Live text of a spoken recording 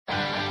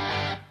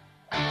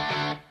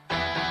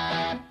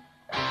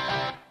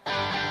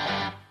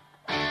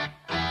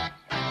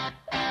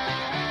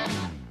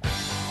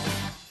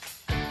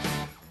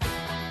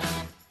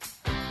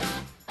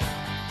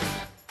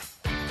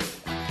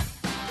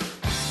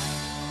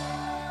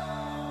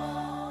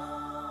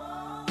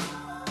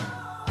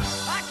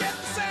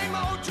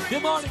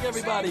Good morning,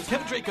 everybody.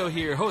 Kevin Draco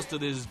here, host of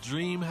this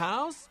Dream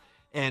House,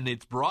 and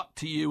it's brought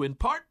to you in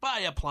part by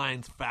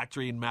Appliance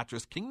Factory in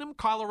Mattress Kingdom,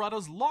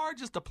 Colorado's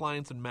largest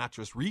appliance and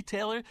mattress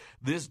retailer.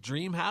 This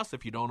Dream House,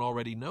 if you don't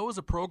already know, is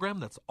a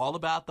program that's all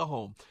about the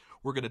home.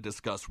 We're going to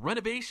discuss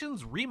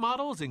renovations,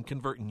 remodels, and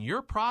converting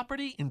your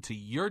property into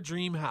your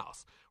dream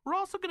house. We're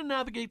also going to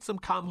navigate some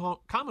common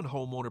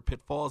homeowner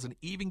pitfalls and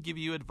even give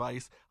you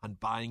advice on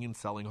buying and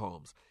selling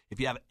homes. If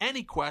you have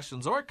any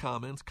questions or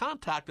comments,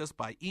 contact us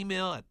by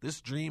email at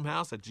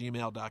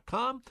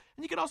thisdreamhouse@gmail.com.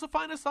 And you can also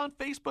find us on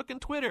Facebook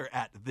and Twitter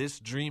at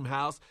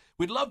thisdreamhouse.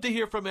 We'd love to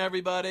hear from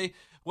everybody.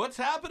 What's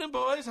happening,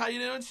 boys? How you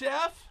doing,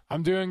 Chef?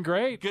 I'm doing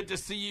great. Good to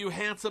see you,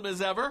 handsome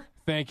as ever.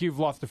 Thank you. You've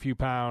lost a few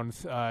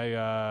pounds.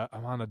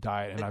 I'm on a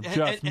diet, and I'm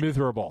just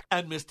miserable.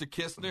 And Mr.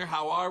 Kistner,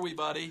 how are we,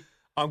 buddy?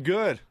 I'm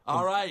good.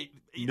 All right.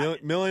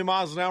 Million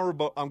miles an hour,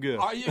 but I'm good.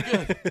 Are you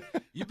good?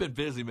 You've been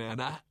busy,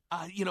 man.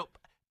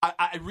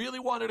 I really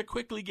wanted to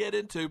quickly get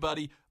into,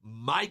 buddy,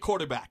 my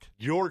quarterback.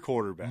 Your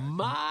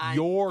quarterback.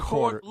 Your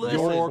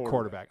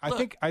quarterback.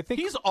 Look, I think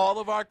he's all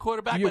of our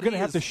quarterback. You're going to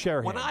have to share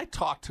him. When I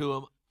talk to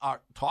him,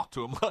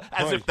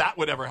 as if that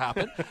would ever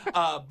happen.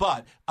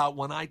 But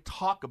when I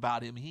talk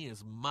about him, he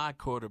is my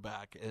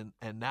quarterback,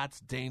 and that's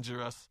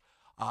dangerous.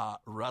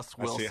 Russ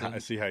Wilson. I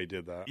see how you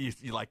did that.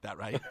 You like that,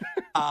 right?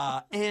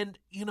 And,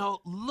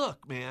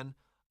 look, man,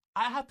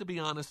 I have to be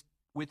honest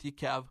with you,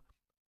 Kev.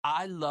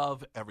 I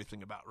love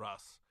everything about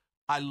Russ.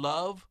 I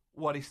love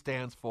what he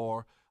stands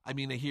for. I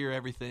mean, I hear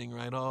everything,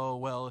 right? Oh,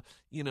 well,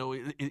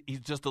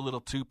 he's just a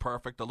little too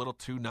perfect, a little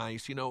too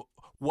nice.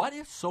 What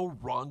is so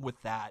wrong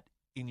with that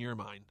in your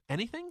mind?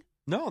 Anything?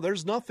 No,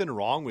 there's nothing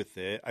wrong with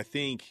it. I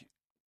think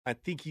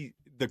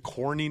the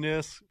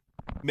corniness,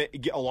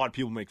 a lot of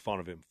people make fun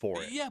of him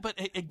for it. Yeah, but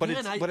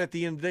again, but at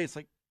the end of the day, it's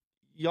like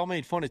y'all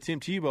made fun of Tim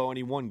Tebow and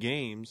he won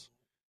games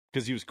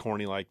because he was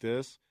corny like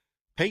this.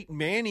 Peyton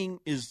Manning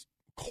is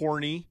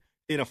corny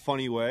in a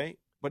funny way,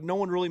 but no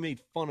one really made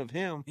fun of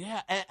him.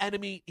 Yeah, and I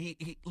mean,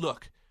 he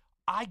look,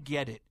 I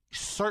get it.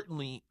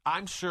 Certainly,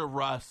 I'm sure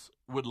Russ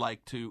would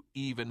like to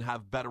even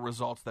have better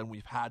results than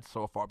we've had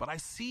so far, but I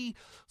see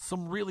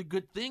some really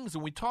good things,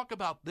 and we talk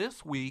about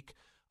this week.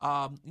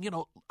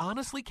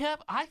 Honestly, Kev,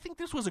 I think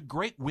this was a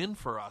great win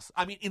for us.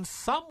 I mean, in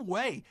some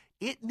way,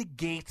 it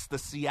negates the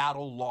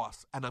Seattle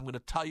loss, and I'm going to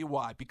tell you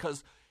why.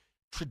 Because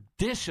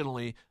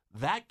traditionally,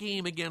 that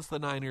game against the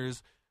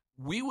Niners,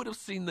 we would have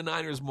seen the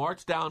Niners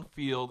march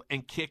downfield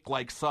and kick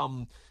like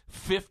some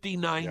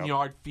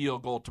 59-yard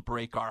field goal to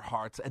break our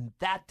hearts, and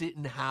that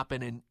didn't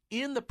happen. And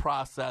in the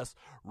process,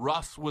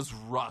 Russ was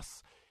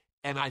Russ,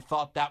 and I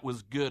thought that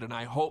was good, and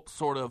I hope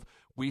sort of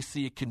we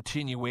see a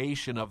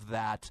continuation of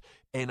that.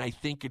 And I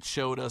think it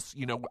showed us,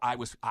 I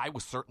was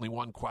certainly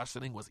one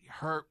questioning, was he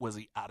hurt? Was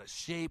he out of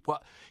shape?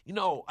 Well,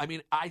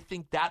 I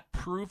think that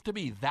proved to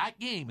me, that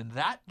game and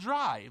that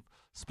drive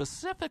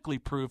specifically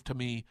proved to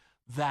me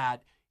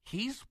that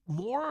he's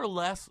more or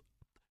less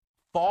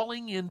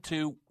falling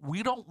into,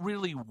 we don't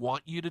really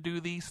want you to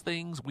do these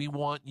things. We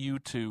want you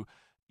to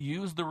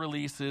use the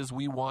releases.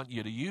 We want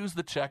you to use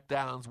the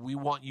checkdowns. We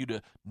want you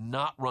to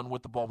not run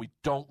with the ball. We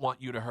don't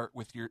want you to hurt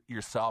with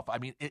yourself. I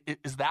mean,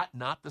 is that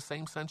not the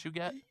same sense you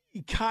get?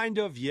 Kind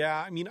of,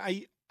 yeah. I mean,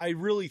 I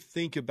really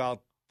think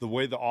about the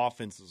way the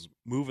offense is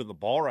moving the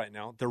ball right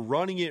now. They're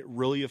running it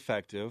really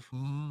effective,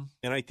 and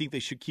I think they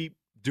should keep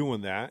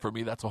doing that. For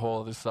me, that's a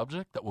whole other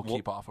subject that we'll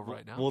keep off of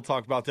right now. We'll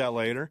talk about that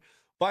later.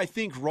 But I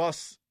think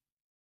Russ,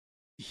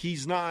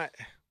 he's not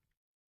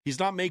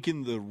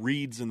making the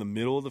reads in the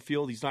middle of the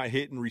field. He's not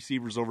hitting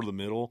receivers over the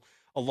middle.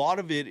 A lot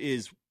of it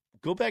is,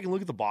 go back and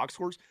look at the box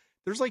scores.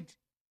 There's like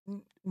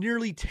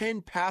nearly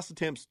 10 pass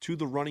attempts to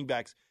the running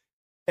backs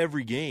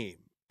every game.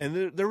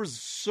 And there was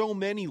so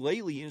many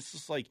lately, and it's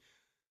just like,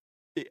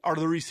 are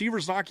the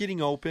receivers not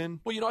getting open?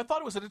 Well, I thought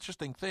it was an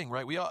interesting thing,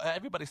 right?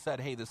 Everybody said,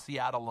 hey, the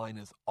Seattle line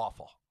is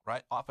awful,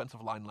 right?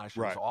 Offensive line last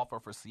year was awful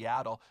for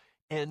Seattle.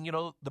 And,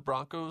 the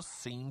Broncos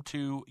seem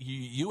to,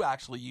 you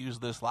actually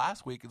used this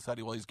last week and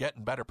said, well, he's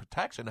getting better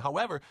protection.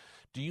 However,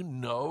 do you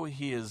know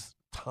his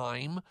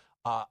time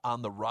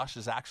on the rush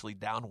is actually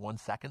down 1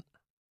 second?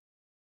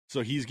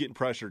 So he's getting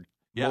pressured.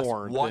 Yes,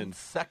 more 1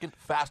 second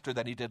faster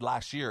than he did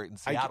last year in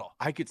Seattle.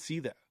 I could see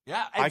that.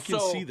 Yeah, I can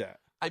see that.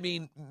 I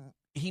mean,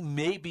 he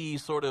may be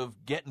sort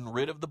of getting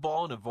rid of the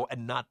ball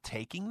and not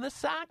taking the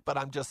sack, but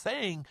I'm just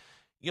saying,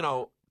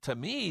 to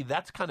me,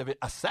 that's kind of it.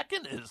 A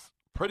second is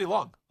pretty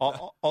long.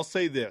 I'll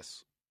say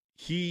this.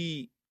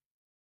 He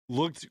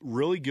looked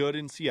really good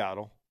in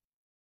Seattle.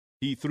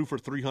 He threw for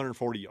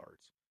 340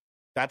 yards.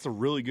 That's a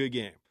really good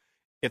game.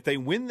 If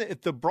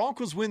the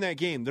Broncos win that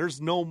game,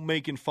 there's no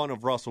making fun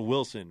of Russell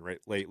Wilson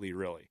lately,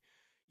 really.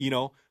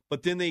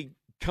 But then they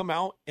come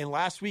out and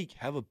last week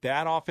have a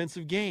bad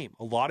offensive game.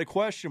 A lot of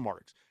question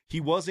marks. He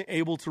wasn't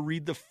able to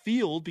read the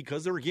field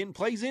because they were getting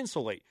plays in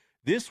so late.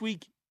 This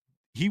week,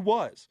 he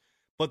was.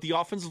 But the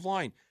offensive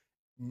line,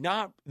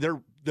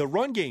 the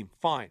run game,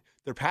 fine.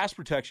 Their pass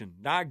protection,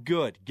 not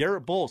good.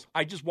 Garrett Bowles,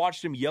 I just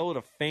watched him yell at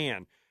a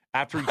fan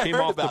after he came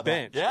off the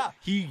bench. Yeah.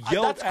 He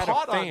yelled that's at a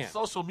caught fan. on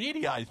social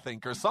media, I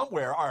think, or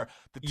somewhere. Or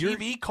the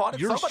TV caught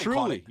it. Somebody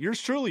caught it.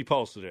 Yours truly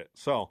posted it.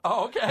 So.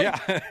 Oh, okay.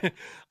 Yeah.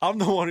 I'm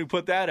the one who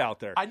put that out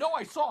there. I know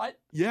I saw it.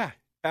 Yeah.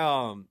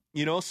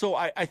 So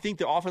I think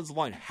the offensive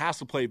line has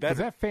to play better. Was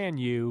that fan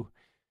you?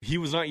 He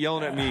was not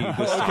yelling at me.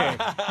 Okay.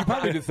 You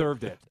probably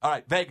deserved it. All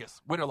right,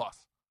 Vegas, win or loss?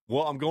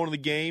 Well, I'm going to the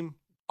game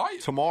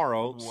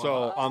tomorrow,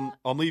 so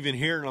I'm leaving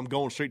here and I'm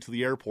going straight to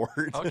the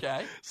airport.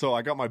 Okay. So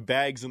I got my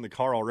bags in the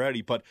car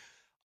already, but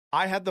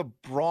I had the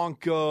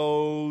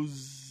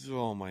Broncos.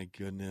 Oh my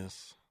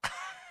goodness.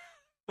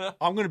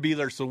 I'm going to be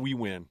there so we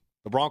win.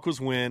 The Broncos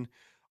win.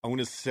 I'm going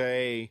to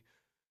say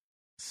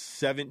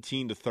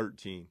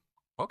 17-13.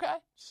 Okay.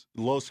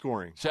 Low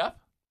scoring. Chef?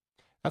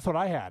 That's what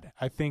I had.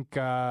 I think it's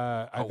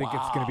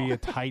going to be a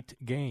tight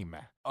game.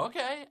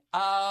 Okay.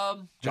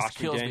 Josh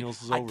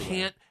McDaniels is over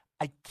there.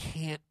 I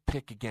can't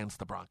pick against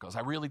the Broncos.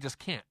 I really just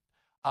can't.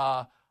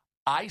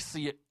 I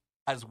see it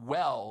as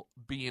well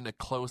being a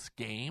close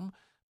game,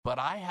 but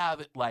I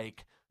have it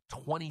like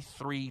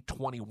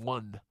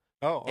 23-21.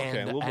 Oh, okay. And,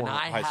 a little more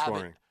high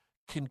scoring.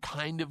 Can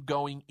kind of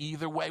going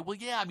either way. Well,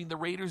 yeah, I mean, the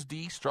Raiders'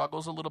 D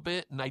struggles a little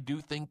bit, and I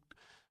do think,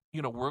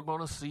 we're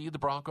going to see the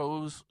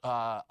Broncos'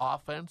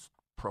 offense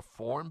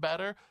perform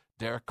better.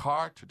 Derek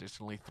Carr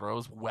traditionally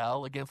throws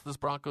well against this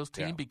Broncos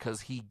team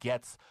because he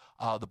gets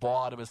the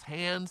ball out of his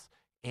hands,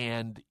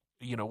 and,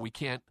 we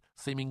can't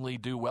seemingly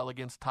do well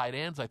against tight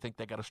ends. I think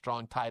they got a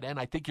strong tight end.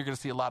 I think you're going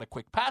to see a lot of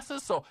quick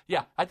passes. So,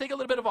 yeah, I think a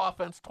little bit of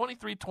offense,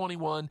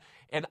 23-21,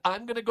 and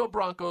I'm going to go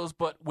Broncos,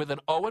 but with an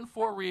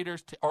 0-4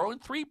 Raiders,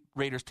 0-3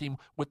 Raiders team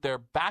with their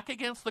back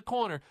against the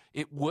corner,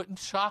 it wouldn't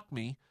shock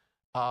me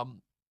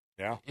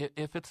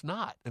if it's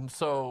not. And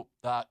so,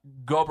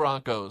 go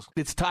Broncos.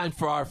 It's time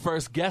for our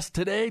first guest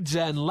today,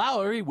 Jen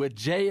Lowry with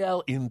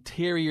JL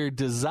Interior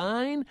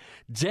Design.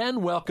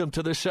 Jen, welcome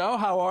to the show.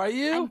 How are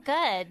you? I'm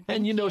good.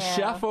 And you know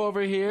Chef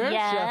over here,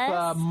 yes.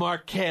 Chef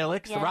Mark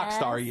Kalix, yes. the rock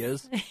star he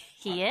is.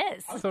 He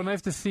is. So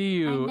nice to see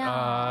you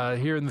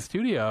here in the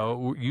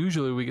studio.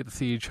 Usually we get to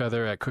see each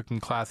other at cooking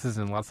classes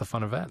and lots of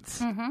fun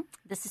events. Mm-hmm.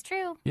 This is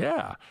true.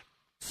 Yeah.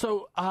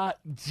 So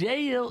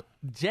JL,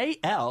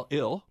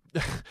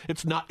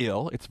 it's not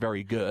ill, it's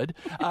very good.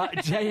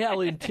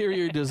 JL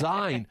Interior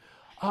Design.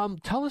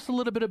 Tell us a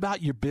little bit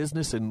about your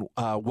business and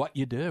what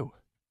you do.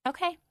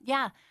 Okay,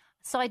 yeah.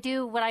 So I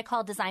do what I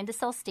call design to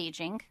sell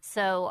staging.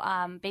 So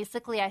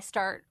basically I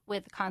start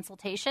with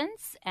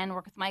consultations and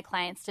work with my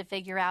clients to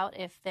figure out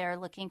if they're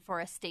looking for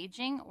a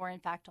staging or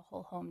in fact a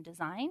whole home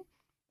design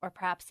or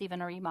perhaps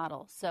even a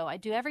remodel. So I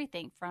do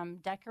everything from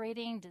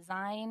decorating,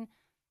 design,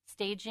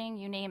 staging,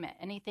 you name it,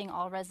 anything,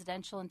 all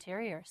residential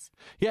interiors.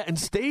 Yeah, and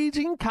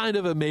staging kind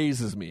of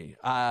amazes me.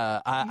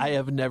 I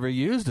have never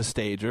used a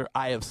stager.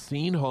 I have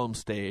seen home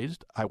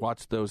staged. I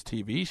watch those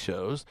TV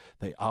shows.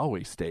 They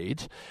always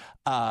stage.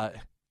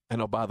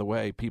 And by the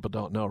way, people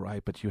don't know,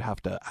 right? But you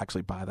have to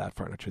actually buy that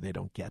furniture. They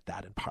don't get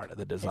that in part of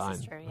the design.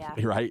 This is true, yeah.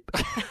 Right?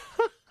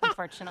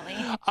 Unfortunately.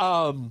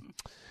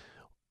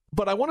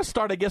 But I want to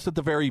start, I guess, at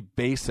the very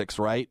basics,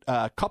 right?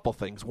 A couple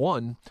things.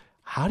 One,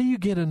 how do you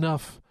get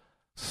enough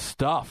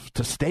stuff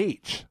to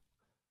stage?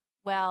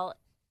 Well,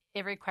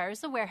 it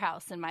requires a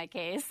warehouse in my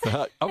case.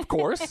 Of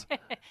course.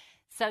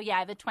 So, yeah, I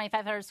have a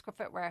 2,500 square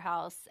foot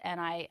warehouse, and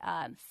I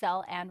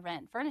sell and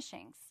rent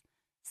furnishings.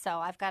 So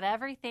I've got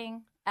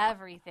everything.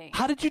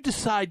 How did you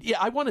decide,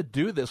 I want to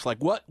do this?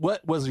 Like, what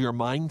was your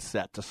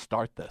mindset to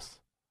start this?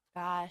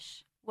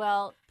 Gosh.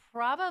 Well,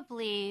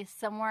 probably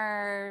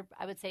somewhere,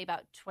 I would say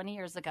about 20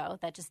 years ago.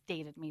 That just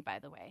dated me, by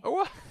the way.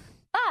 Oh.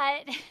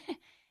 But,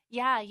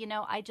 yeah,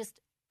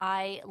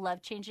 I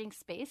love changing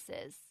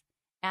spaces.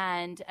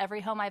 And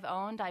every home I've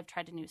owned, I've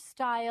tried a new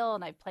style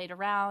and I've played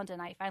around. And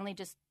I finally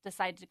just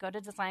decided to go to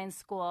design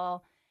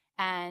school.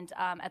 And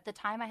at the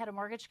time, I had a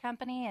mortgage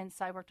company. And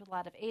so I worked with a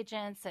lot of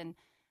agents and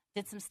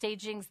did some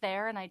stagings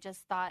there. And I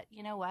just thought,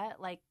 you know what?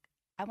 Like,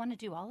 I want to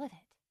do all of it.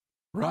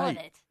 Right. All of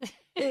it.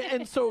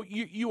 And so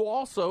you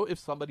also, if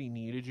somebody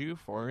needed you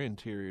for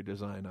interior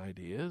design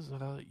ideas,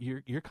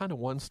 you're kind of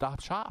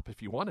one-stop shop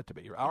if you want it to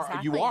be. Exactly.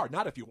 You are.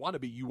 Not if you want to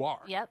be, you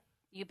are. Yep.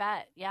 You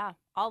bet. Yeah.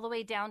 All the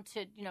way down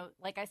to,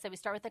 like I said, we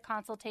start with the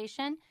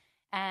consultation.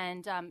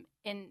 And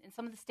in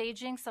some of the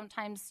staging,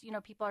 sometimes,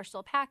 people are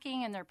still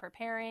packing and they're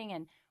preparing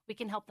and we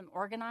can help them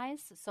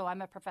organize. So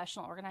I'm a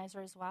professional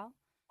organizer as well.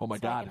 Oh, my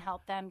so God. I can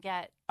help them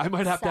get I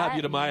might have to have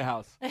you to my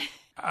house.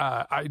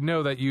 I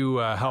know that you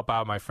help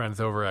out my friends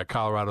over at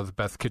Colorado's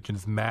Best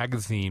Kitchens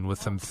magazine with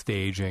some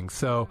staging.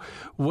 So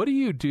what do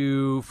you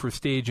do for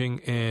staging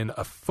in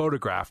a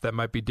photograph that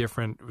might be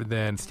different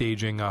than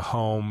staging a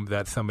home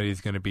that somebody's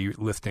going to be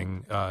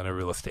listing in a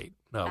real estate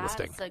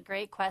listing? That's a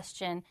great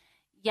question.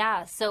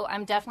 Yeah, so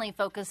I'm definitely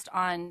focused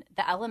on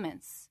the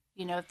elements.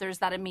 If there's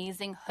that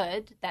amazing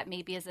hood that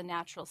maybe is a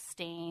natural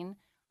stain,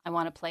 I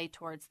want to play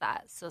towards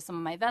that. So some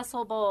of my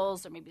vessel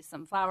bowls or maybe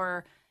some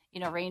flower,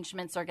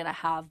 arrangements are going to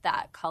have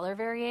that color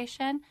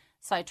variation.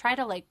 So I try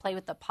to play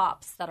with the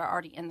pops that are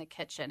already in the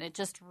kitchen. It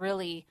just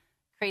really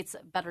creates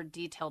a better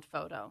detailed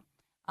photo.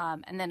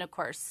 And then, of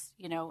course,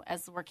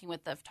 as working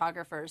with the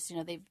photographers,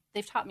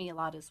 they've taught me a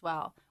lot as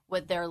well,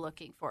 what they're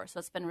looking for. So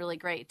it's been really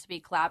great to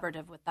be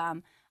collaborative with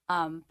them.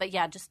 But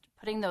yeah, just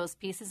putting those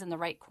pieces in the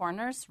right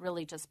corners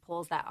really just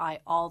pulls that eye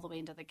all the way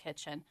into the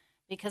kitchen.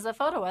 Because a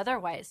photo,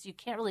 otherwise, you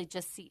can't really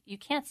you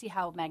can't see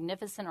how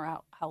magnificent or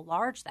how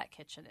large that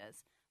kitchen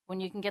is.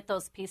 When you can get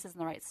those pieces in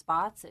the right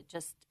spots,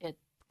 it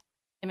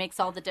makes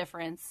all the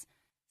difference.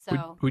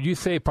 So would you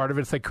say part of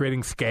it's like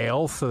creating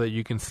scale so that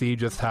you can see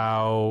just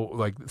how,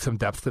 like, some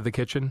depth to the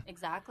kitchen?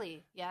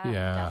 Exactly.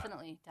 Yeah.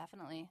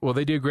 Definitely. Well,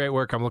 they do great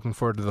work. I'm looking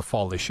forward to the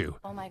fall issue.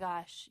 Oh my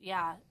gosh.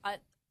 Yeah.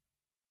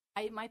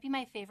 It might be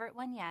my favorite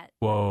one yet.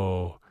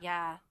 Whoa.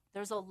 Yeah.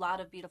 There's a lot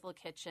of beautiful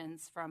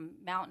kitchens, from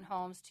mountain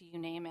homes to you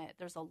name it.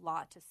 There's a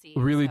lot to see.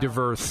 Really so,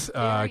 diverse.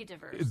 Very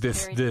diverse.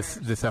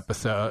 This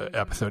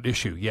episode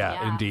issue.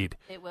 Yeah, indeed.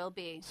 It will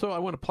be. So I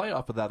want to play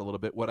off of that a little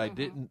bit. What I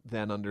didn't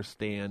then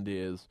understand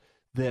is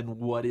then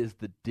what is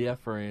the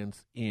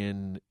difference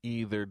in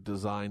either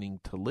designing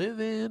to live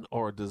in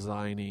or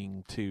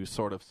designing to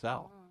sort of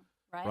sell?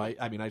 Right.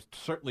 I mean, I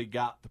certainly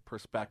got the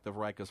perspective,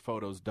 right? Because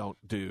photos don't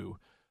do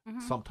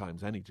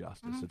sometimes any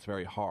justice. It's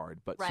very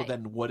hard. But so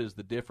then what is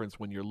the difference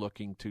when you're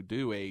looking to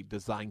do a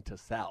design to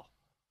sell?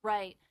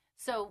 Right.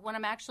 So when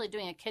I'm actually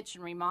doing a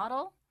kitchen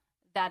remodel,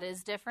 that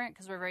is different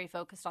because we're very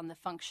focused on the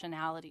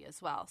functionality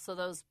as well. So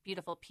those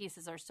beautiful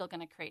pieces are still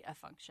going to create a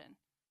function,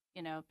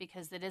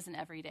 because it isn't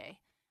every day.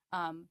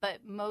 But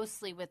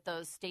mostly with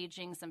those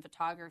stagings and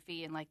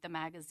photography and like the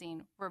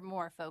magazine, we're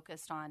more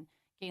focused on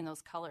getting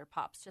those color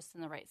pops just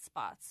in the right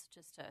spots,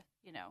 just to,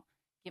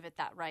 give it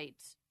that right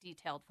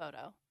detailed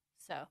photo.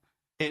 So,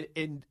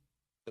 and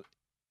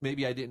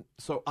maybe I didn't.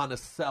 So on a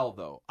sell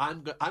though,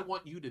 I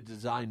want you to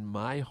design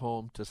my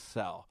home to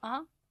sell.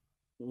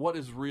 What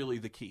is really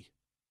the key?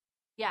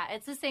 Yeah,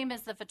 it's the same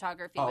as the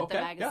photography with the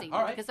magazine,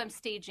 because I'm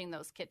staging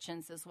those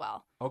kitchens as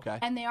well. Okay.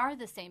 And they are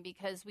the same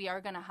because they're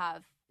going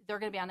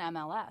to be on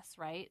MLS,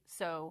 right?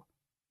 So,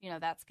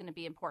 that's going to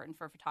be important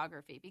for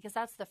photography because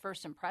that's the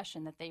first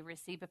impression that they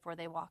receive before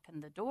they walk in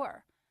the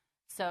door.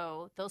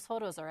 So those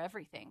photos are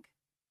everything.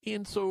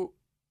 And so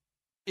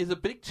is a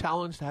big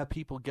challenge to have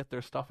people get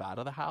their stuff out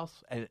of the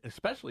house, and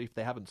especially if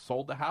they haven't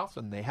sold the house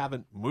and they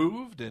haven't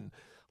moved, and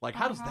like,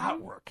 how does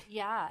that work?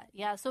 Yeah.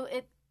 So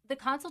the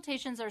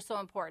consultations are so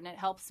important. It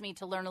helps me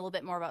to learn a little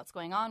bit more about what's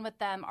going on with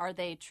them. Are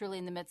they truly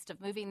in the midst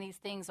of moving these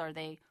things? Are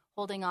they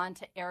holding on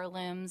to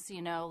heirlooms?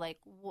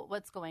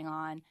 What's going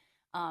on?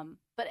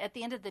 But at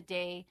the end of the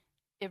day,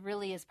 it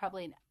really is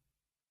probably an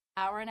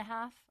hour and a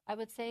half, I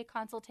would say,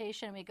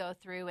 consultation. We go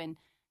through and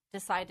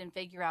decide and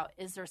figure out,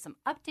 is there some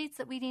updates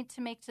that we need to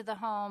make to the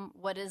home?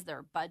 What is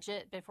their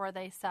budget before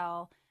they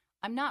sell?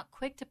 I'm not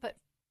quick to put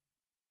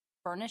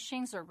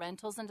furnishings or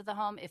rentals into the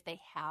home if they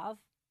have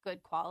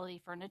good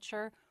quality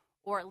furniture,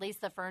 or at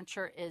least the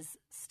furniture is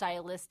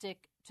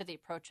stylistic to the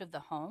approach of the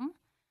home.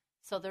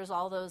 So there's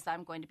all those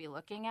I'm going to be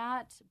looking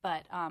at.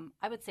 But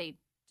I would say,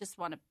 just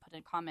want to put in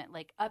a comment,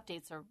 like,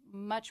 updates are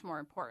much more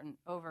important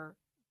over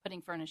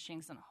putting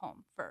furnishings in a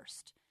home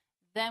first.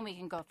 Then we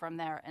can go from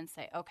there and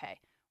say, okay,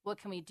 what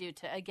can we do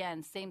to,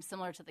 again,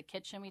 similar to the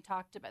kitchen we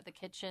talked about, the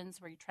kitchens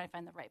where you try to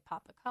find the right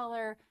pop of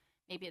color.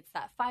 Maybe it's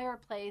that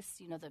fireplace,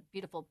 the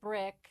beautiful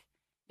brick.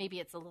 Maybe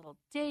it's a little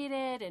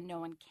dated and no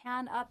one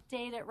can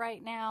update it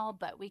right now,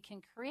 but we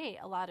can create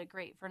a lot of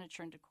great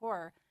furniture and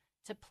decor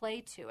to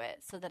play to it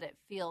so that it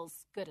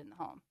feels good in the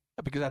home.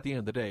 Because at the end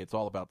of the day, it's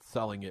all about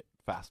selling it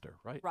faster,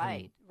 right?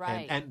 Right.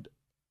 And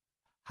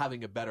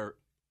having a better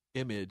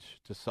image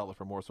to sell it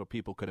for more so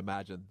people could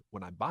imagine,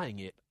 when I'm buying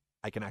it,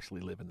 I can actually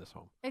live in this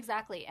home.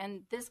 Exactly.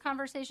 And this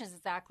conversation is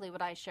exactly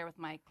what I share with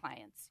my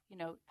clients,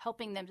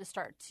 helping them to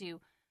start to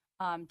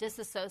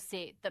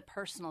disassociate the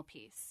personal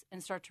piece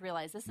and start to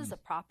realize this is a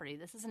property.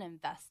 This is an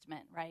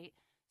investment, right?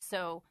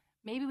 So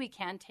maybe we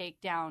can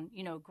take down,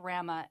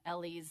 Grandma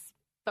Ellie's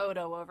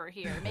photo over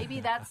here. Maybe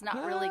that's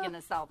not really going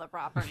to sell the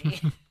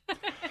property.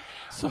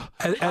 So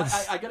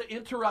I got to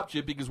interrupt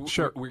you because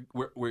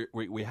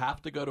we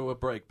have to go to a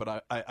break,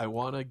 but I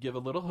want to give a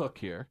little hook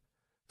here.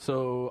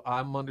 So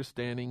I'm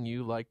understanding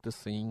you like to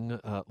sing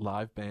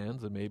live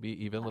bands and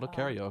maybe even a little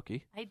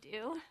karaoke. I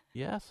do.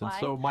 Yes. Why? And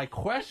so my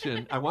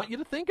question, I want you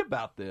to think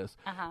about this.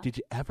 Did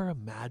you ever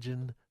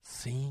imagine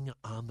singing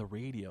on the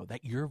radio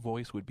that your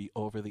voice would be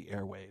over the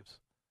airwaves?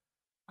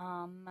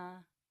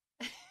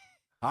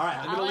 All right,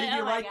 I'm going to leave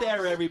you right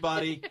there,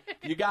 everybody.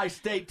 You guys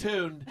stay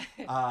tuned.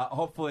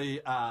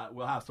 Hopefully,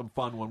 we'll have some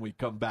fun when we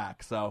come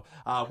back. So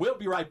we'll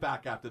be right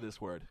back after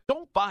this word.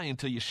 Don't buy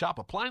until you shop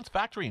Appliance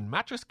Factory in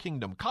Mattress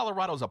Kingdom,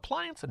 Colorado's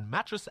appliance and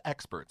mattress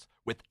experts.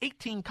 With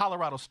 18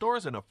 Colorado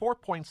stores and a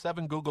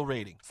 4.7 Google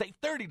rating. Save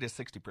 30 to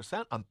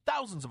 60% on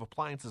thousands of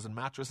appliances and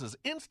mattresses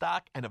in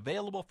stock and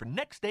available for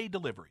next-day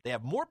delivery. They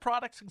have more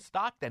products in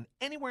stock than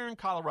anywhere in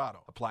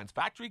Colorado. Appliance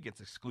Factory gets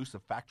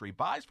exclusive factory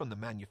buys from the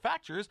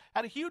manufacturers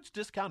at a huge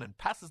discount and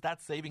passes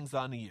that savings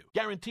on to you.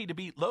 Guaranteed to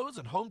beat Lowe's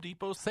and Home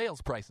Depot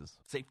sales prices.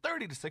 Save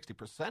 30 to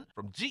 60%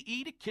 from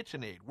GE to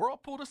KitchenAid,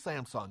 Whirlpool to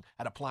Samsung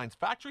at Appliance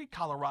Factory,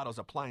 Colorado's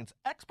appliance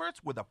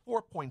experts with a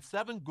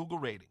 4.7 Google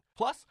rating.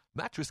 Plus,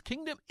 Mattress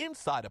Kingdom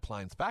inside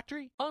Appliance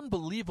Factory,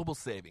 unbelievable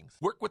savings.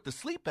 Work with the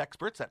sleep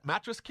experts at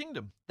Mattress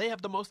Kingdom. They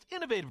have the most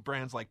innovative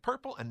brands like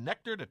Purple and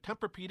Nectar to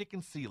Tempur-Pedic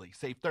and Sealy.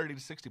 Save 30 to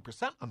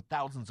 60% on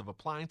thousands of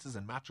appliances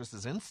and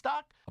mattresses in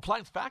stock.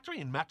 Appliance Factory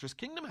and Mattress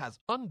Kingdom has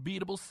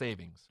unbeatable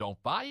savings.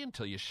 Don't buy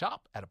until you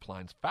shop at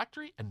Appliance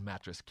Factory and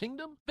Mattress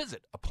Kingdom.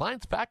 Visit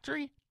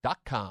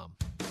ApplianceFactory.com.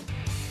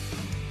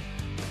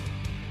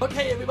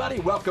 Okay,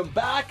 everybody, welcome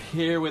back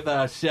here with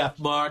Chef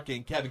Mark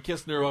and Kevin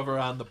Kistner over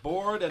on the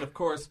board, and of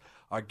course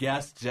our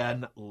guest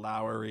Jen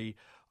Lowry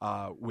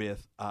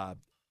with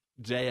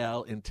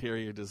JL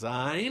Interior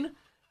Design.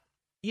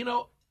 You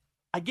know,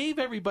 I gave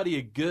everybody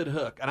a good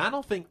hook, and I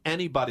don't think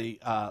anybody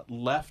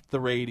left the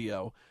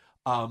radio.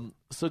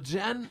 So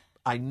Jen,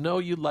 I know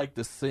you like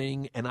to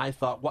sing, and I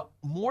thought, what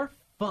more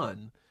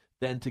fun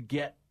than to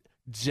get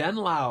Jen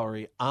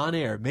Lowry on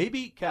air.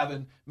 Maybe,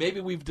 Kevin,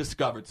 we've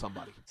discovered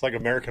somebody. It's like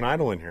American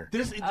Idol in here.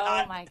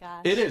 My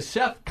gosh. It is.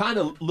 Chef kind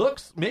of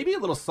looks maybe a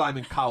little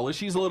Simon Cowlish.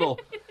 He's a little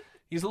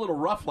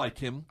rough like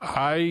him.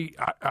 I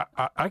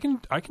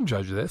can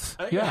judge this.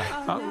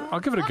 Yeah,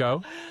 I'll give it a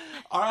go.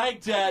 All right,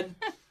 Jen.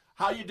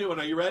 How you doing?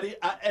 Are you ready?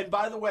 And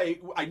by the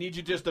way, I need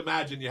you just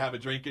imagine you have a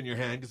drink in your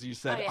hand because you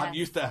said I'm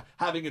used to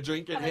having a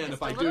drink in hand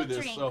if I do this.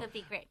 Drink so would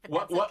be great,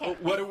 but that's okay.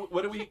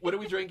 What are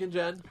we drinking,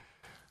 Jen?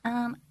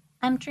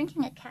 I'm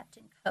drinking a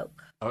Captain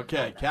Coke.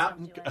 Okay,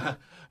 Captain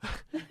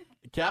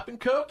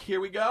Coke. Here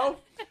we go.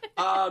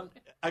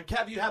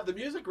 Kev, you have the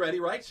music ready,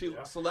 right? She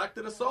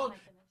selected a song,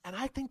 and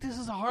I think this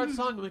is a hard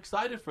song. I'm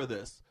excited for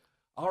this.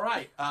 All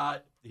right,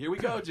 here we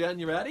go, Jen.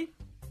 You ready?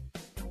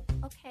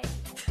 Okay.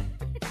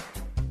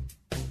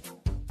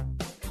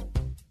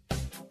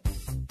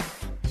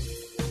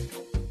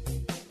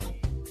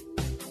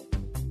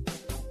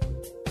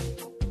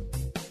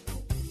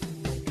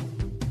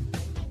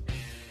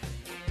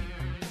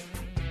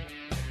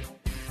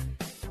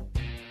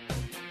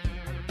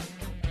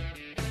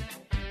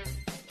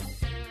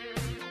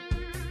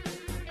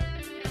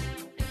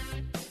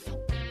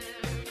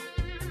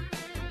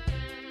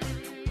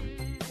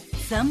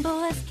 Some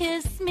boys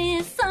kiss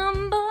me,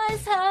 some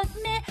boys hug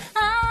me.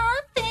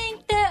 I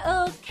think they're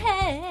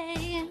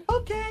okay.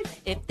 Okay.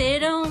 If they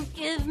don't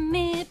give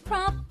me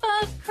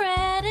proper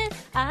credit,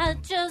 I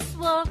just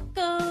walk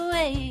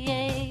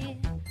away.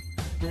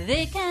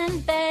 They can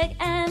beg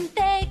and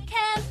they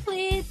can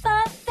plead,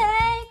 but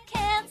they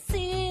can't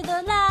see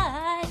the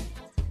light.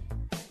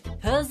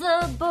 'Cause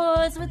the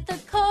boys with the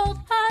cold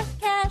hard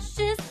cash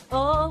is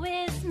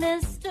always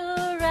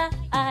Mr.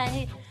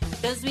 Right.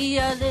 'Cause we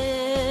are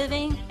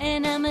living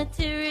in a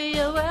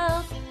material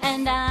world,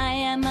 and I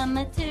am a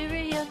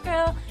material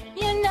girl.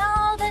 You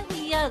know that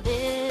we are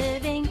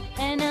living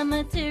in a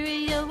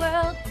material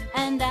world,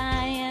 and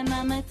I am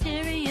a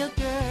material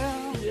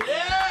girl.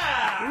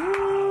 Yeah!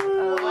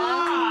 Oh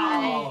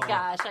Wow! my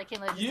gosh, I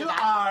can't believe You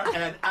that. are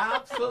an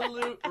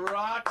absolute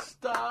rock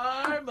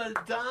star.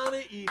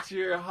 Madonna, eat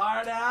your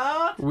heart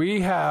out.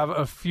 We have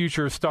a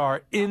future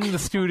star in the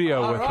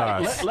studio All with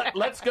right, us.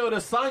 let's go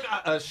to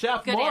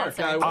Chef Good Mark.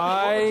 answer.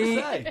 What would you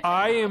say?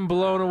 I am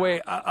blown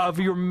away of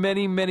your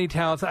many, many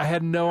talents. I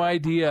had no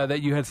idea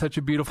that you had such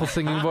a beautiful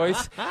singing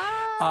voice. Too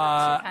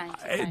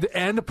kind.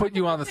 And to put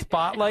you on the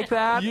spot like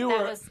that. You That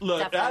were was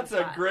look. definitely That's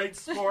a fun. great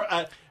sport.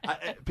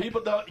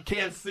 People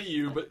can't see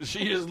you, but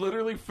she is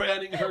literally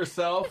fanning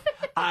herself.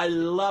 I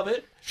love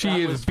it. She That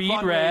is was beat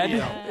fun red.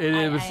 radio.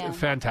 It was I am.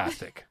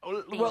 fantastic.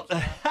 Well,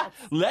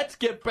 let's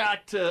get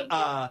back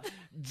to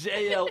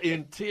JL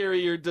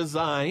Interior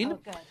Design. Oh,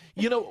 good.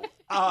 You know,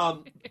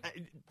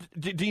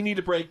 do you need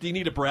a break? Do you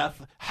need a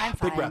breath? I'm Big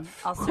fine.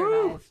 breath. I'll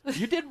survive.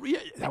 You did.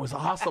 That was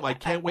awesome. I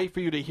can't wait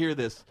for you to hear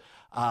this.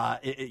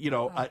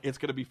 It's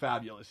going to be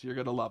fabulous. You're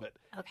going to love it.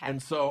 Okay.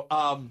 And so,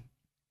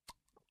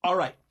 all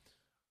right.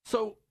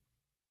 So,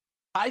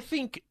 I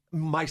think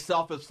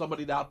myself as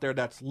somebody out there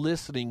that's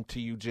listening to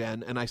you,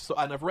 Jen, and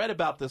I've read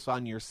about this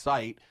on your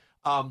site.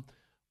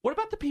 What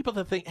about the people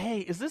that think, hey,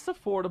 is this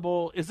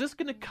affordable? Is this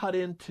going to cut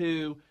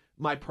into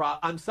my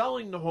I'm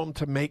selling the home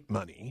to make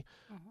money.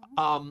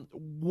 Mm-hmm.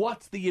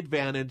 What's the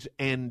advantage,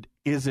 and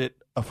is it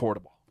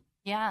affordable?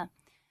 Yeah.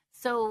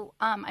 So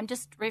I'm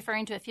just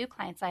referring to a few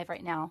clients I have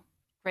right now.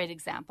 Great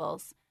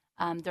examples.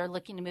 They're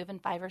looking to move in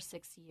 5 or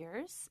 6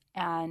 years,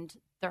 and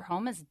their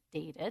home is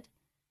dated,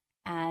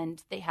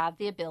 and they have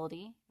the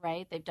ability,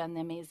 right? They've done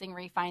the amazing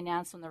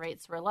refinance when the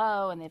rates were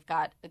low, and they've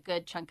got a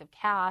good chunk of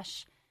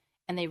cash,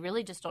 and they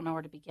really just don't know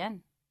where to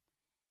begin.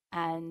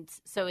 And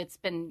so it's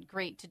been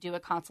great to do a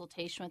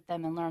consultation with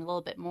them and learn a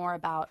little bit more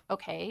about,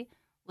 okay,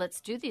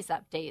 let's do these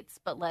updates,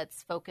 but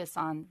let's focus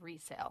on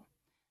resale.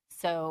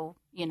 So,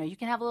 you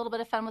can have a little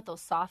bit of fun with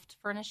those soft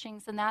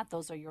furnishings and that.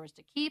 Those are yours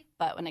to keep.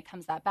 But when it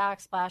comes to that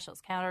backsplash,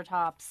 those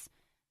countertops,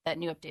 that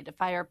new updated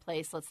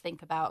fireplace, let's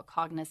think about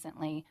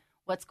cognizantly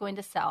what's going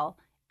to sell.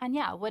 And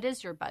what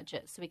is your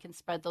budget so we can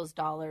spread those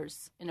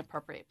dollars in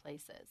appropriate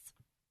places.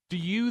 Do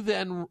you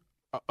then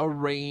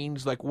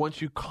arrange, like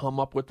once you come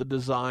up with the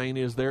design,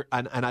 is there,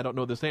 and I don't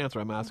know this answer,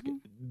 I'm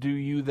asking, do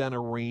you then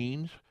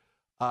arrange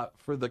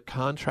for the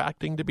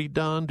contracting to be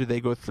done? Do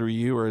they go through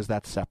you, or is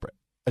that separate?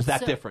 Is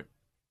that So- different?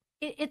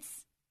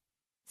 It's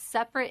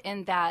separate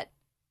in that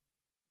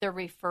they're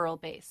referral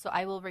based. So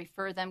I will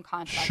refer them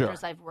contractors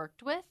Sure. I've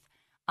worked with.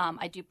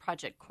 I do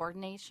project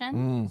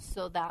coordination,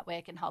 so that way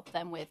I can help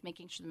them with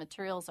making sure the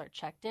materials are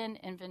checked in,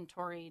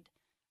 inventoried.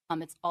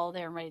 It's all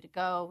there and ready to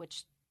go,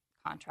 which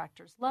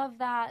contractors love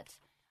that.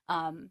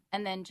 And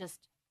then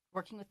just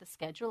working with the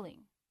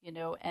scheduling,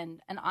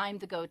 and I'm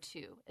the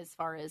go-to as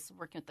far as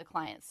working with the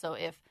client. So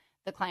if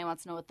the client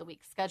wants to know what the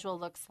week's schedule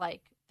looks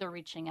like, they're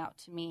reaching out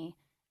to me,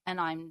 and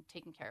I'm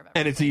taking care of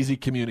everything. And it's easy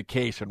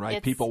communication, right?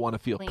 It's People want to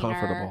feel cleaner,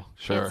 comfortable.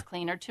 Sure. It's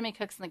cleaner. Too many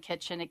cooks in the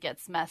kitchen, it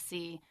gets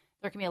messy.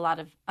 There can be a lot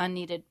of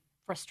unneeded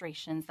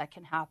frustrations that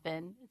can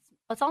happen.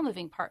 It's all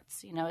moving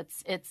parts.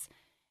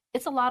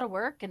 It's a lot of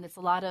work, and it's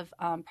a lot of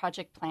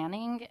project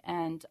planning,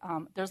 and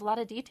there's a lot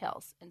of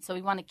details. And so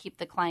we want to keep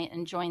the client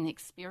enjoying the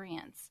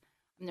experience.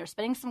 And they're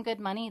spending some good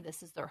money.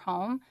 This is their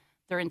home.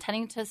 They're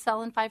intending to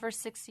sell in 5 or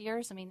 6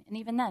 years. I mean, and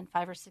even then,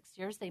 5 or 6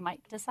 years, they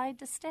might decide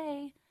to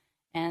stay.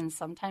 And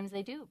sometimes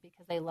they do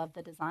because they love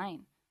the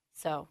design.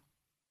 So,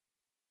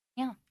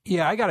 yeah.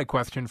 Yeah, I got a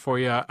question for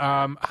you.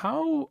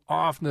 How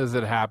often does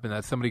it happen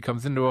that somebody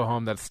comes into a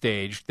home that's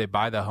staged, they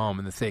buy the home,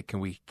 and they say, "Can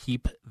we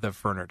keep the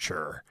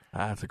furniture?"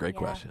 That's a great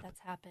question. That's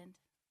happened.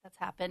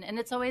 And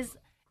it's a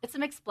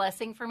mixed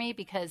blessing for me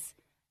because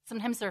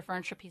sometimes there are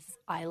furniture pieces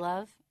I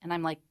love, and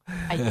I'm like,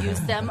 I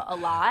use them a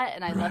lot,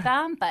 and I love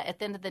them. But at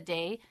the end of the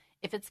day,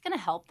 if it's going to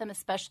help them,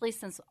 especially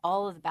since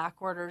all of the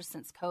back orders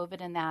since COVID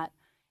and that,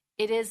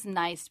 it is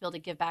nice to be able to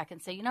give back and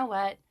say, you know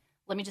what,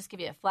 let me just give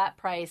you a flat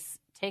price,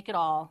 take it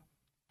all,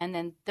 and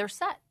then they're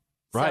set.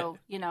 Right. So,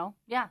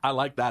 yeah. I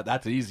like that.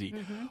 That's easy.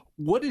 Mm-hmm.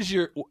 What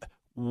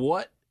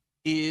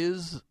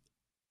is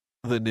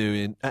the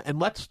new, and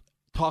let's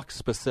talk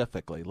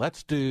specifically.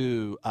 Let's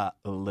do a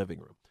living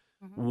room.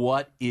 Mm-hmm.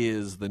 What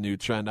is the new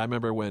trend? I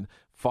remember when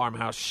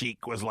Farmhouse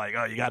Chic was like,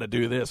 "Oh, you got to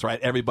do this," right?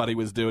 Everybody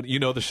was doing.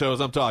 The shows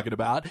I'm talking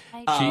about.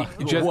 She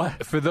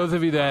just, for those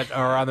of you that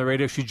are on the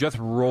radio, she just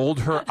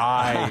rolled her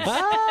eyes.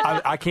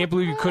 I can't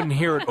believe you couldn't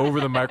hear it over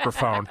the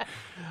microphone.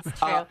 It's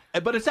true.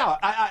 But it's out.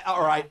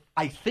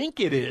 I think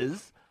it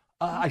is.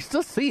 I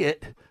still see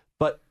it.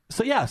 But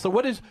so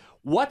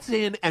what's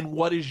in, and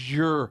what is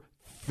your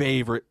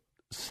favorite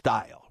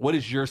style? What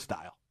is your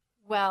style?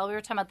 Well, we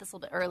were talking about this a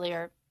little bit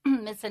earlier.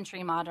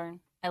 Mid-century modern.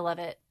 I love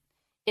it.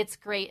 It's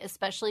great,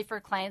 especially for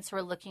clients who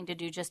are looking to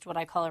do just what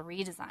I call a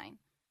redesign.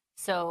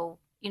 So,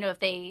 if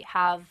they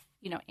have,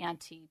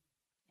 antique,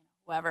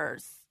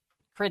 whoever's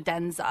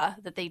credenza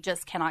that they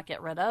just cannot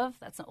get rid of,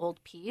 that's an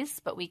old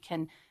piece, but we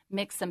can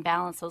mix and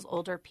balance those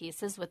older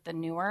pieces with the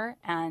newer,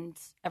 and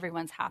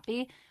everyone's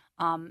happy.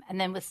 And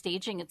then with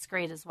staging, it's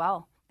great as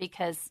well,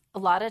 because a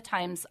lot of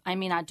times I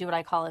may not do what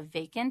I call a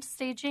vacant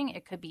staging.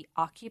 It could be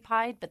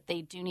occupied, but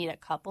they do need a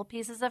couple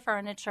pieces of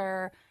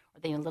furniture, or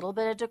they need a little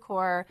bit of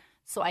decor.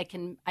 So I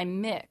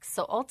mix.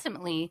 So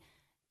ultimately,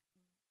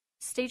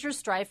 stagers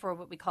strive for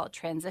what we call a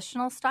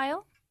transitional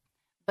style,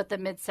 but the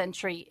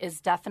mid-century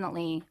is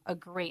definitely a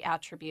great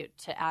attribute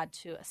to add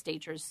to a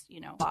stager's,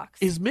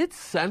 box. Is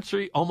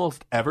mid-century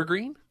almost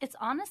evergreen? It's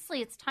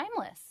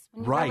timeless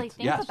when you Right, really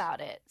think yes. about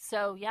it.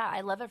 So yeah,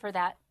 I love it for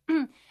that.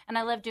 And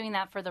I love doing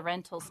that for the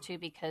rentals too,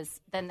 because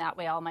then that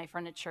way all my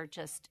furniture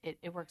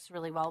it works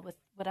really well with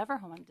whatever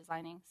home I'm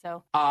designing.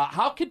 So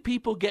How can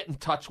people get in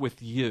touch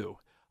with you?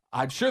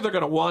 I'm sure they're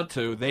going to want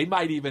to. They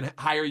might even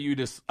hire you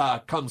to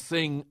come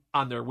sing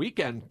on their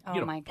weekend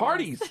my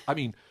parties. goodness. I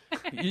mean,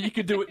 you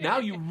could do it now.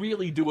 You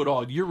really do it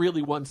all. You're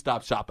really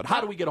one-stop shop. But how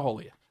do we get a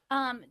hold of you?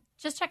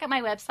 just check out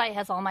my website. It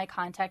has all my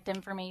contact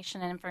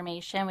information,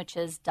 which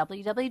is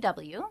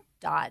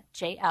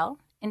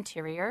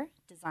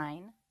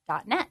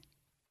www.jlinteriordesign.net.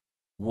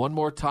 One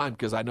more time,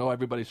 because I know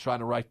everybody's trying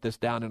to write this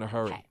down in a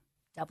hurry. Okay.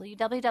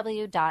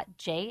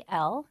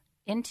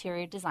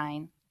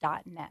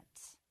 www.jlinteriordesign.net.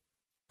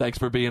 Thanks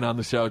for being on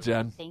the show,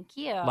 Jen. Thank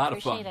you. A lot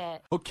Appreciate of fun.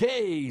 it.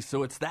 Okay,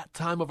 so it's that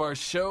time of our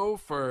show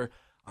for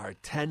our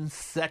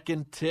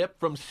 10-second tip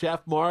from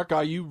Chef Mark.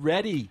 Are you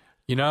ready?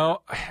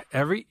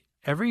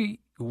 Every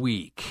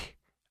week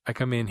I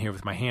come in here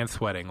with my hands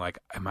sweating. Like,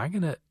 am I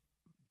going to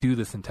do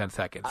this in 10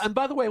 seconds? And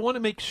by the way, I want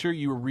to make sure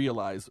you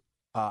realize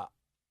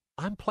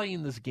I'm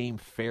playing this game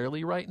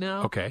fairly right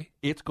now. Okay.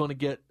 It's going to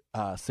get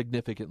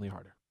significantly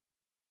harder.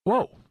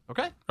 Whoa.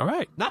 Okay? All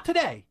right. Not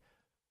today.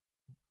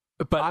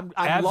 But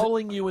I'm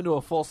lulling you into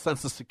a false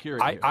sense of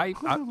security.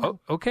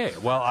 Okay.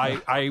 Well,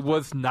 I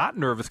was not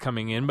nervous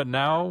coming in, but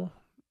now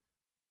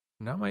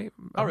all right.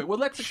 Well,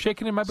 let's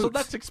shaking in my boots. So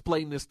let's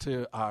explain this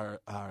to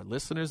our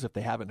listeners if they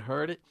haven't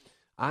heard it.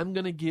 I'm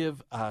going to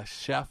give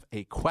Chef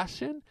a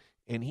question,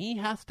 and he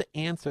has to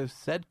answer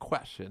said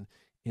question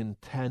in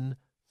 10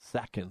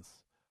 seconds.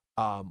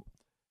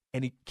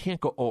 And he can't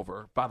go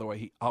over. By the way,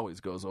 he always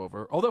goes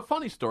over. Although,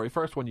 funny story,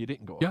 first one you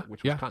didn't go over,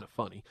 which was kind of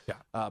funny.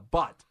 Yeah.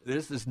 But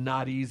this is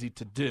not easy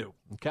to do.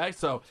 Okay,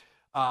 so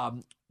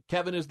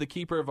Kevin is the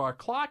keeper of our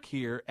clock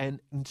here, and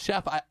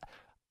Chef,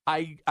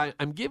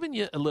 I'm giving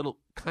you a little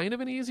kind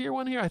of an easier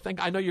one here.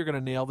 I know you're going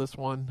to nail this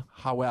one.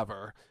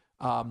 However,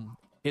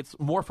 it's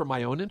more for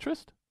my own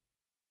interest.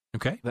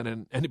 Okay. than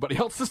in anybody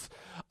else's.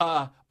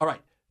 All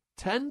right.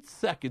 10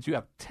 seconds. You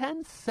have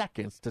 10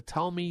 seconds to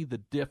tell me the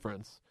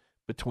difference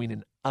between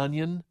an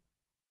onion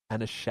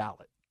and a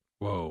shallot.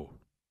 Whoa.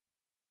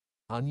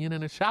 Onion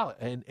and a shallot.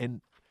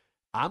 And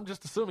I'm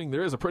just assuming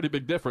there is a pretty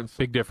big difference.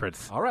 Big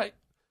difference. All right.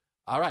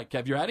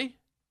 Kev, you ready?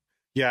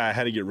 Yeah, I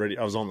had to get ready.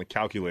 I was on the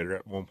calculator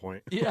at one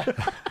point. Yeah.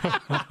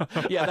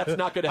 Yeah, that's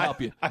not going to help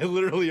you. I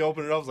literally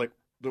opened it up. I was like,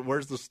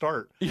 where's the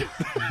start?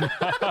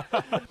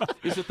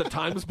 Is it the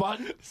times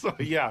button? So,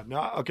 yeah.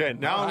 Now All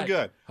I'm right.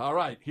 good. All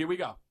right. Here we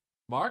go.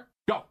 Mark,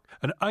 go.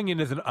 An onion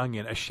is an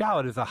onion. A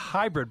shallot is a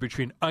hybrid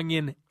between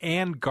onion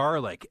and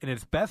garlic, and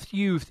it's best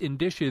used in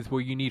dishes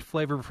where you need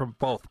flavor from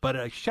both. But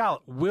a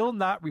shallot will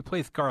not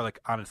replace garlic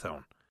on its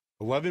own.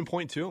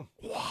 11.2.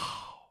 Wow.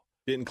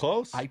 Getting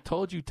close? I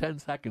told you 10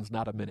 seconds,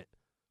 not a minute.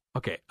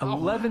 Okay,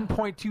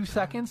 11.2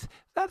 seconds.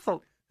 That's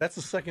That's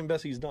the second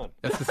best he's done.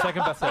 the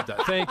second best I've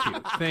done. Thank you.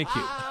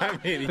 I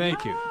mean,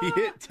 Thank you. He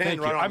hit 10 Thank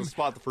you. right on I'm- the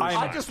spot the first I'm-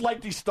 time. I just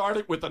liked he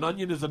started with an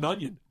onion is an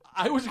onion.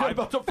 I was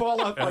about to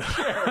fall off my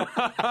chair.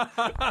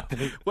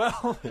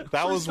 Well,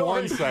 That was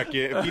story. 1 second.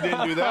 If he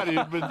didn't do that, it'd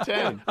have been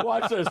 10.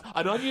 Watch this.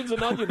 An onion's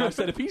an onion. I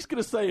said if he's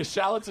going to say a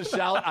shallot's a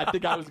shallot, I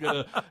think I was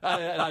going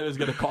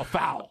to call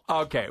foul.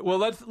 okay. Well,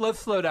 let's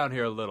slow down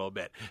here a little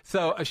bit.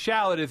 So a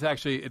shallot is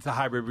actually it's a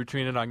hybrid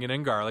between an onion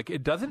and garlic.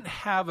 It doesn't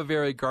have a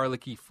very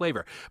garlicky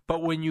flavor,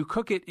 but when you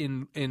cook it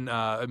in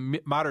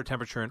moderate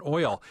temperature in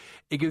oil,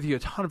 it gives you a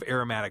ton of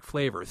aromatic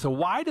flavor. So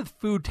why does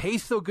food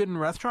taste so good in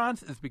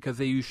restaurants? It's because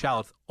they use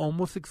shallots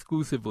almost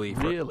exclusively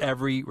for Really?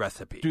 every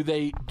recipe. Do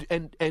they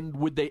and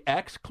would they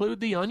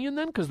exclude the onion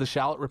then because the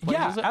shallot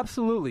replaces Yeah, it?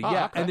 absolutely. Oh,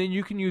 yeah, okay. and then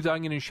you can use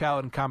onion and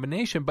shallot in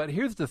combination. But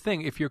here's the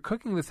thing: if you're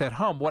cooking this at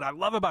home, what I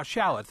love about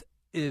shallots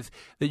is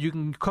that you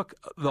can cook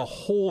the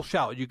whole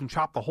shallot. You can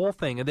chop the whole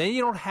thing, and then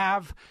you don't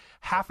have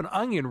half an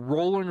onion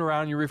rolling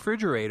around your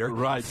refrigerator,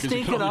 Right, 'cause you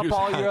can stinking only up use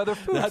all half. your other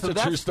food. That's So a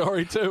true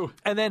story too.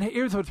 And then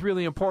here's what's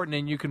really important,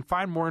 and you can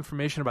find more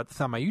information about this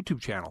on my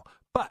YouTube channel.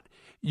 But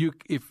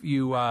if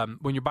you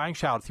when you're buying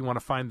shallots, you want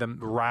to find them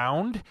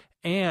round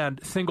and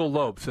single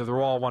lobe, so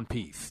they're all one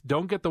piece.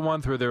 Don't get the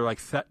ones where they're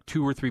like set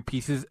 2 or 3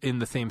 pieces in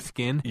the same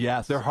skin.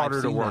 Yes, they're harder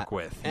I've to seen work that.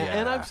 with.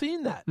 And I've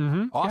seen that.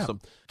 Mhm, Awesome.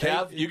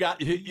 Kev, you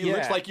got. It Yeah.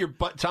 looks like you're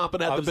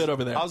chomping at the bit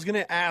over there. I was going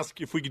to ask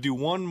if we could do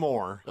one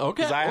more.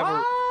 Okay. 'cause I have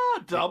Wow,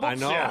 double I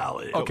know.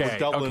 challenge. We're Okay,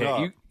 doubling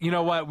okay. up. You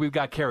know what? We've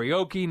got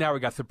karaoke. Now we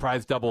got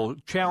surprise double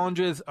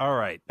challenges. All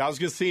right. I was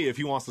going to see if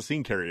he wants to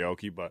sing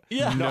karaoke, but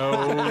Yeah.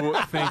 No,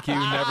 thank you.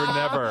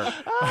 Never.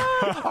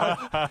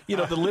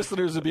 The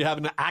listeners would be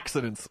having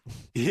accidents.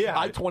 yeah.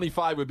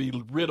 I-25 would be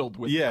riddled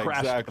with Yeah,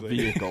 crashed exactly.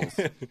 vehicles.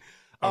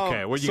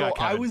 Okay, what you so got,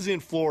 Kevin? I was in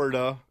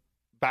Florida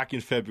back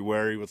in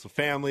February with some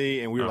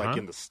family, and we were like Uh-huh.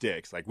 in the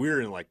sticks. Like we were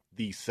in like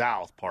the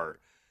south part.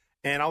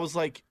 And I was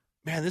like,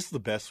 man, this is the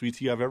best sweet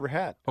tea I've ever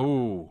had.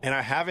 Oh, And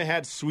I haven't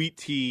had sweet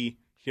tea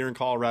here in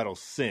Colorado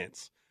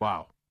since.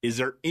 wow. Is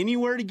there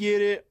anywhere to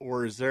get it,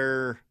 or is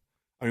there?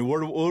 I mean,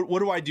 what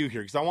do I do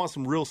here? Because I want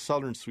some real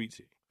southern sweet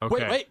tea.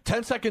 Okay. Wait,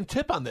 10-second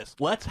tip on this.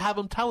 Let's have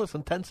them tell us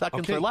in 10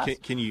 seconds Okay, or less.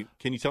 can you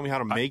tell me how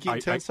to make it in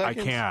 10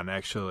 seconds? I can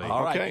actually.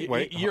 All right. Okay,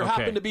 wait. You Okay.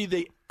 happen to be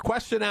the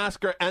question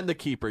asker and the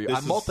keeper.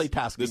 I'm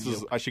multitasking This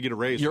is you. I should get a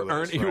raise You're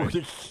for this.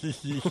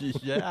 earning. right?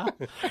 Yeah.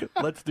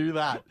 Let's do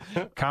that.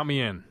 Count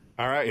me in.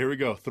 All right, here we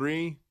go.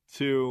 3,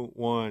 2,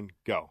 1,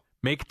 go.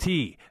 Make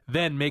tea,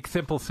 then make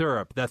simple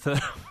syrup. That's a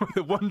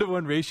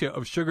 1-to-1 ratio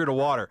of sugar to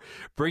water.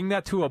 Bring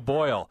that to a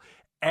boil.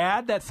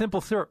 Add that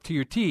simple syrup to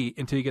your tea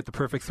until you get the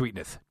perfect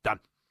sweetness. Done.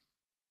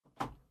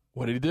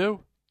 What did he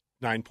do?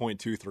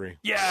 9.23.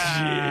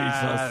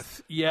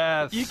 Yes.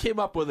 Yes. You came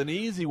up with an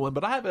easy one,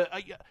 but I have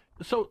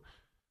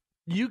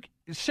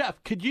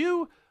Chef, could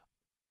you,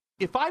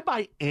 if I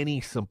buy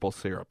any simple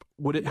syrup,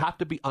 would it have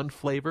to be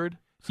unflavored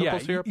simple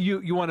syrup?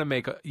 You want to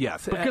make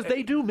yes. Because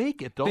they do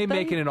make it, don't they? They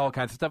make it in all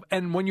kinds of stuff.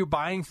 And when you're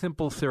buying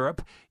simple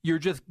syrup, you're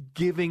just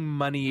giving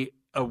money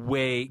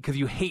away because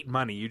you hate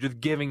money. You're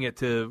just giving it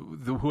to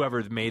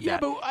whoever's made Yeah,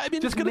 that. but I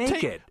mean, just it's going to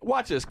make take it.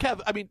 Watch this,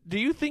 Kev. I mean, do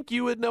you think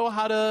you would know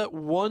how to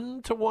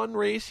 1-to-1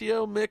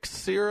 ratio mix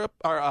syrup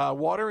or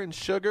water and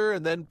sugar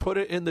and then put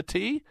it in the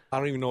tea? I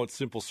don't even know what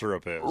simple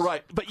syrup is.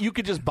 Right, but you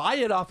could just buy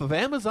it off of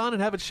Amazon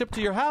and have it shipped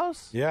to your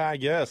house, Yeah, I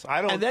guess.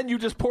 I don't. and then you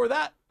just pour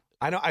that.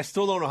 I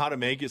still don't know how to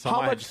make it. So I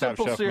How might much just have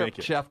simple chef syrup, make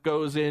it. Chef,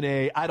 goes in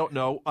a? I don't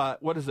know.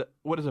 What is it?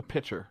 What is a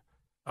pitcher?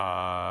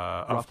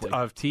 Roughly.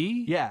 Of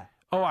tea? Yeah,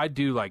 Oh, I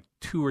do like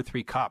 2 or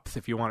 3 cups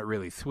if you want it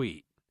really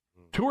sweet.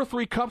 2 or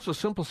 3 cups of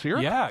simple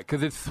syrup. Yeah,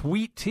 because it's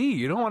sweet tea.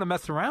 You don't want to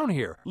mess around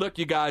here. Look,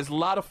 you guys, a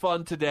lot of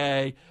fun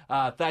today.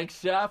 Thanks,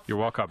 Chef. You're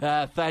welcome.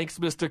 Thanks,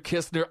 Mr.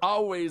 Kistner.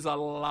 Always a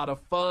lot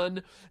of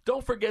fun.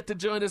 Don't forget to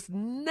join us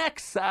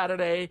next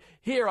Saturday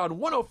here on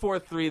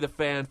 104.3 The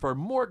Fan for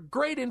more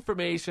great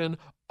information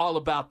all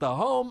about the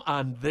home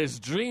on this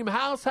dream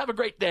house. Have a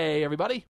great day, everybody.